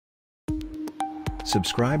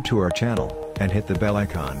Subscribe to our channel, and hit the bell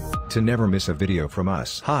icon, to never miss a video from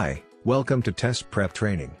us. Hi, welcome to Test Prep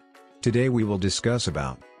Training. Today we will discuss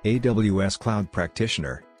about AWS Cloud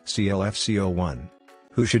Practitioner, CLF-C01.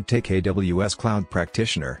 Who should take AWS Cloud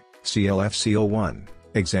Practitioner, CLF-C01,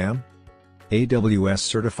 exam? AWS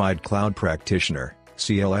Certified Cloud Practitioner,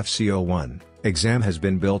 CLF-C01, exam has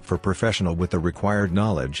been built for professional with the required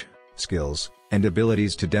knowledge, skills, and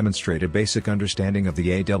abilities to demonstrate a basic understanding of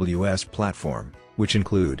the AWS platform, which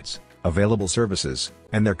includes available services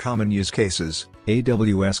and their common use cases,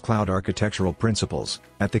 AWS Cloud architectural principles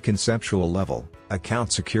at the conceptual level,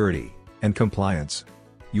 account security, and compliance.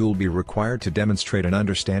 You will be required to demonstrate an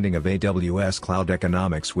understanding of AWS Cloud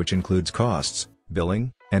economics, which includes costs,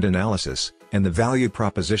 billing, and analysis, and the value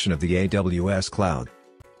proposition of the AWS Cloud.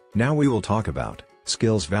 Now we will talk about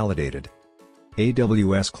skills validated.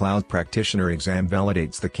 AWS Cloud Practitioner exam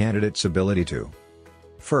validates the candidate's ability to: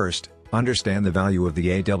 first, understand the value of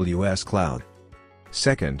the AWS Cloud.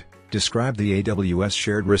 Second, describe the AWS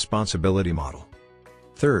shared responsibility model.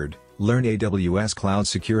 Third, learn AWS Cloud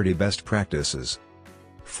security best practices.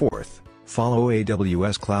 Fourth, follow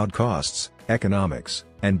AWS Cloud costs, economics,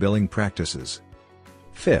 and billing practices.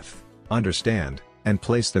 Fifth, understand and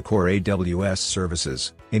place the core AWS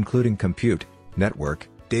services, including compute, network,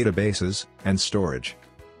 databases, and storage.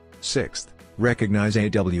 Sixth, recognize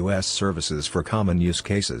AWS services for common use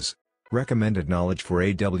cases. Recommended knowledge for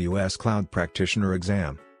AWS Cloud Practitioner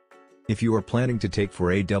exam. If you are planning to take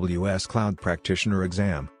for AWS Cloud Practitioner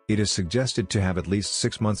exam, it is suggested to have at least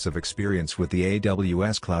 6 months of experience with the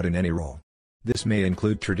AWS Cloud in any role. This may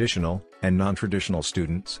include traditional and non-traditional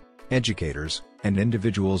students, educators, and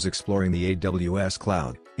individuals exploring the AWS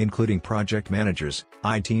Cloud, including project managers,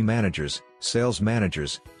 IT managers, sales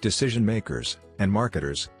managers, decision makers, and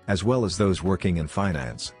marketers, as well as those working in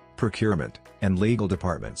finance, procurement, and legal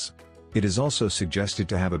departments. It is also suggested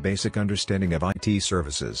to have a basic understanding of IT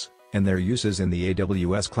services and their uses in the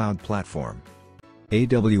AWS Cloud platform.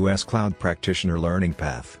 AWS Cloud Practitioner Learning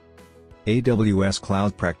Path. AWS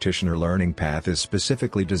Cloud Practitioner Learning Path is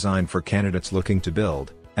specifically designed for candidates looking to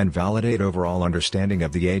build and validate overall understanding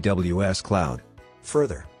of the AWS Cloud.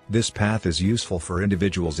 Further, this path is useful for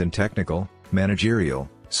individuals in technical, managerial,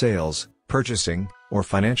 sales, purchasing, or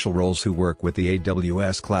financial roles who work with the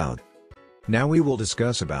AWS Cloud. Now we will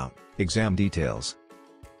discuss about exam details.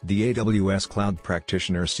 The AWS Cloud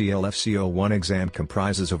Practitioner CLF-C01 exam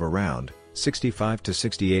comprises of around 65 to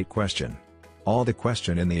 68 questions. All the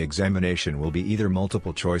questions in the examination will be either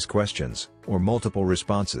multiple choice questions or multiple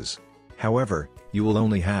responses. However, you will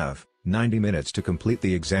only have 90 minutes to complete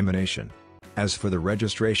the examination. As for the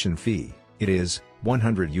registration fee, it is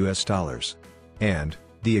 $100. And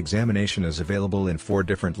the examination is available in 4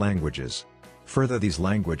 different languages. Further, these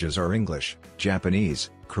languages are English, Japanese,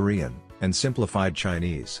 Korean, and simplified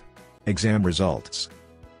Chinese. Exam results.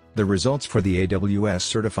 The results for the AWS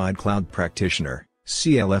Certified Cloud Practitioner,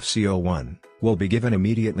 CLF-C01, will be given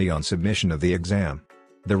immediately on submission of the exam.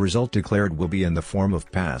 The result declared will be in the form of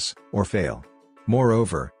pass or fail.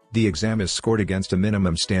 Moreover, the exam is scored against a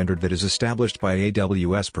minimum standard that is established by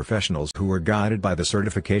AWS professionals who are guided by the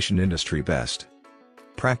certification industry best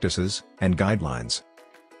practices and guidelines.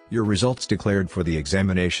 Your results declared for the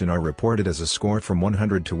examination are reported as a score from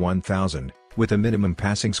 100 to 1000, with a minimum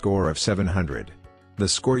passing score of 700. The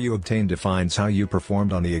score you obtain defines how you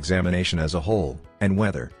performed on the examination as a whole, and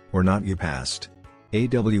whether or not you passed.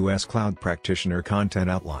 AWS Cloud Practitioner Content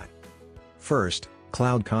Outline. First,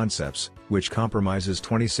 Cloud Concepts, which comprises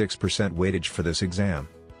 26% weightage for this exam.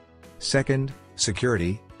 Second,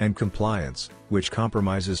 Security and Compliance, which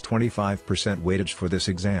comprises 25% weightage for this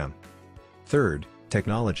exam. Third,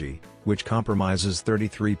 Technology, which comprises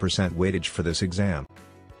 33% weightage for this exam.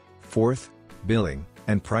 Fourth, Billing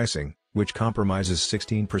and Pricing, which comprises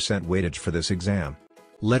 16% weightage for this exam.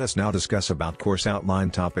 Let us now discuss about course outline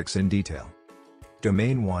topics in detail.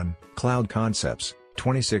 Domain 1, Cloud Concepts,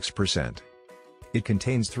 26%. It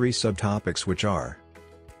contains 3 subtopics, which are: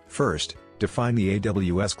 first, define the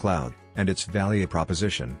AWS Cloud and its value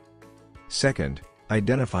proposition. Second,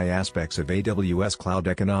 identify aspects of AWS Cloud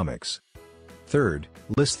economics. Third,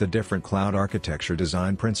 list the different cloud architecture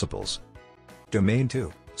design principles. Domain 2,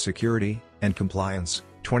 Security and Compliance,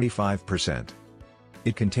 25%.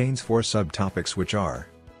 It contains 4 subtopics, which are: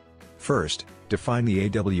 first, define the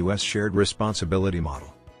AWS shared responsibility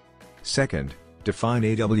model. Second, define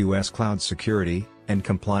AWS Cloud security and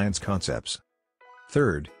compliance concepts.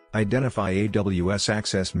 Third, identify AWS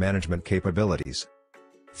access management capabilities.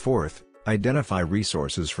 Fourth, identify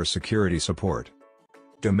resources for security support.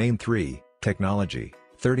 Domain 3, Technology,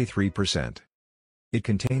 33%. It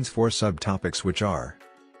contains 4 subtopics, which are: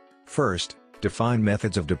 first, define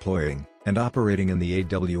methods of deploying and operating in the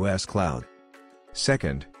AWS cloud.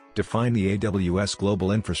 Second, define the AWS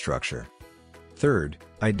global infrastructure. Third,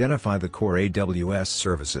 identify the core AWS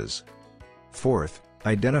services. Fourth,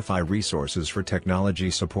 identify resources for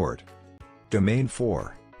technology support. Domain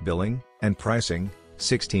 4, billing and pricing,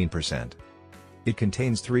 16%. It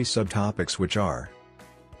contains 3 subtopics which are: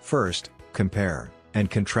 first, compare and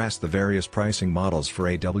contrast the various pricing models for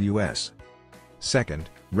AWS. Second,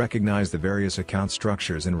 recognize the various account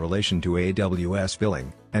structures in relation to AWS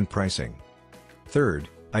billing and pricing. Third,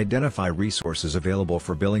 identify resources available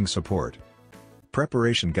for billing support.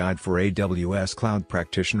 Preparation Guide for AWS Cloud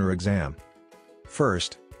Practitioner Exam.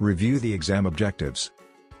 First, review the exam objectives.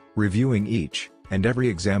 Reviewing each and every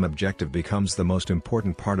exam objective becomes the most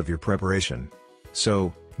important part of your preparation.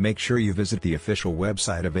 So, make sure you visit the official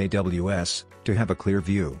website of AWS to have a clear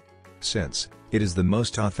view, since it is the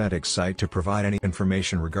most authentic site to provide any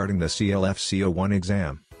information regarding the CLF-C01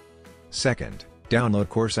 exam. Second, download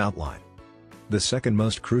course outline. The second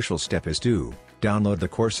most crucial step is to download the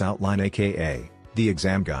course outline, aka the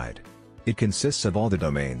exam guide. It consists of all the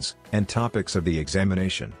domains and topics of the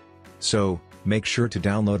examination. So, make sure to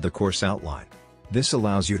download the course outline. This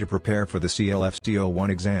allows you to prepare for the CLF-C01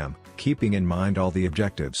 exam, keeping in mind all the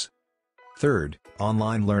objectives. Third,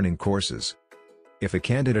 online learning courses. If a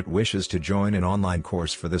candidate wishes to join an online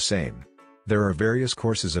course for the same, there are various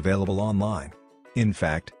courses available online. In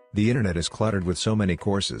fact, the internet is cluttered with so many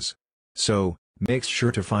courses. So, make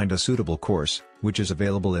sure to find a suitable course, which is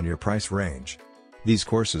available in your price range. These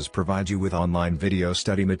courses provide you with online video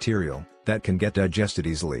study material that can get digested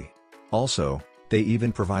easily. Also, they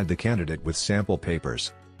even provide the candidate with sample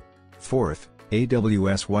papers. Fourth,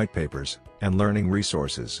 AWS white papers and learning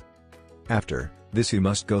resources. After this, you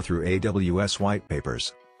must go through AWS white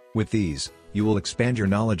papers. With these, you will expand your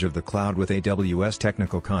knowledge of the cloud with AWS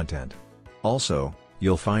technical content. Also,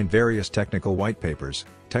 you'll find various technical white papers,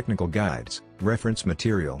 technical guides, reference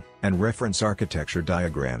material, and reference architecture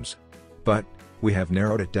diagrams. But we have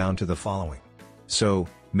narrowed it down to the following. So,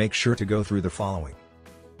 make sure to go through the following.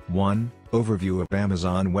 1. Overview of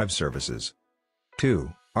Amazon Web Services.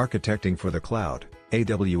 2. Architecting for the Cloud,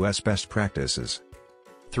 AWS Best Practices.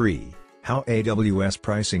 3. How AWS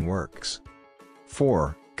pricing works.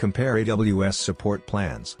 4. Compare AWS support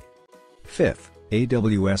plans. 5th,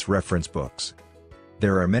 AWS reference books.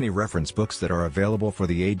 There are many reference books that are available for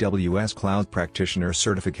the AWS Cloud Practitioner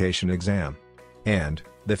Certification Exam. And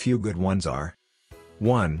the few good ones are: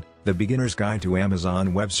 1. The Beginner's Guide to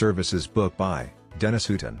Amazon Web Services book by Dennis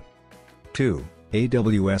Houghton. 2.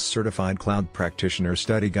 AWS Certified Cloud Practitioner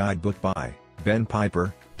Study Guide book by Ben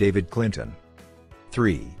Piper, David Clinton.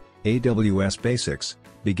 3. AWS Basics,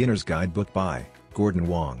 Beginner's Guide book by Gordon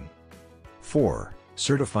Wong. 4.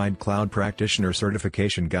 Certified Cloud Practitioner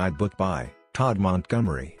Certification Guide book by Todd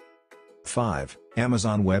Montgomery. 5.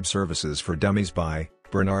 Amazon Web Services for Dummies by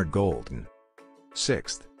Bernard Golden.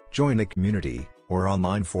 6th, join a community or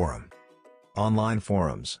online forum. Online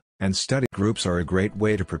forums and study groups are a great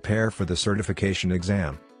way to prepare for the certification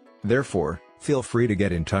exam. Therefore, feel free to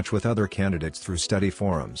get in touch with other candidates through study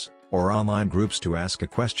forums or online groups to ask a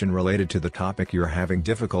question related to the topic you're having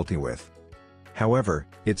difficulty with. However,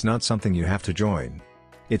 it's not something you have to join.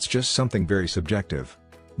 It's just something very subjective.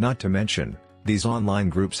 Not to mention, these online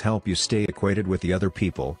groups help you stay acquainted with the other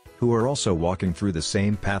people who are also walking through the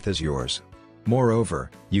same path as yours.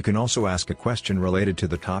 Moreover, you can also ask a question related to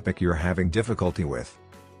the topic you're having difficulty with.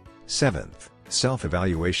 7th,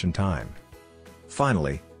 self-evaluation time.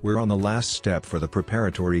 Finally, we're on the last step for the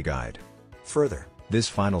preparatory guide. Further, this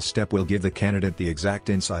final step will give the candidate the exact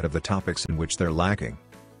insight of the topics in which they're lacking.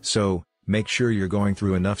 So, make sure you're going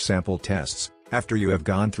through enough sample tests after you have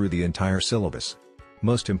gone through the entire syllabus.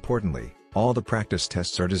 Most importantly, all the practice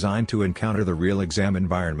tests are designed to encounter the real exam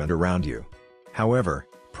environment around you. However,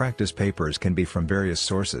 practice papers can be from various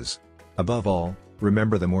sources. Above all,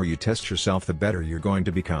 remember, the more you test yourself, the better you're going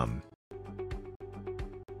to become.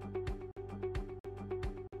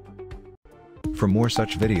 For more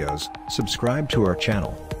such videos, subscribe to our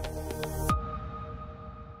channel.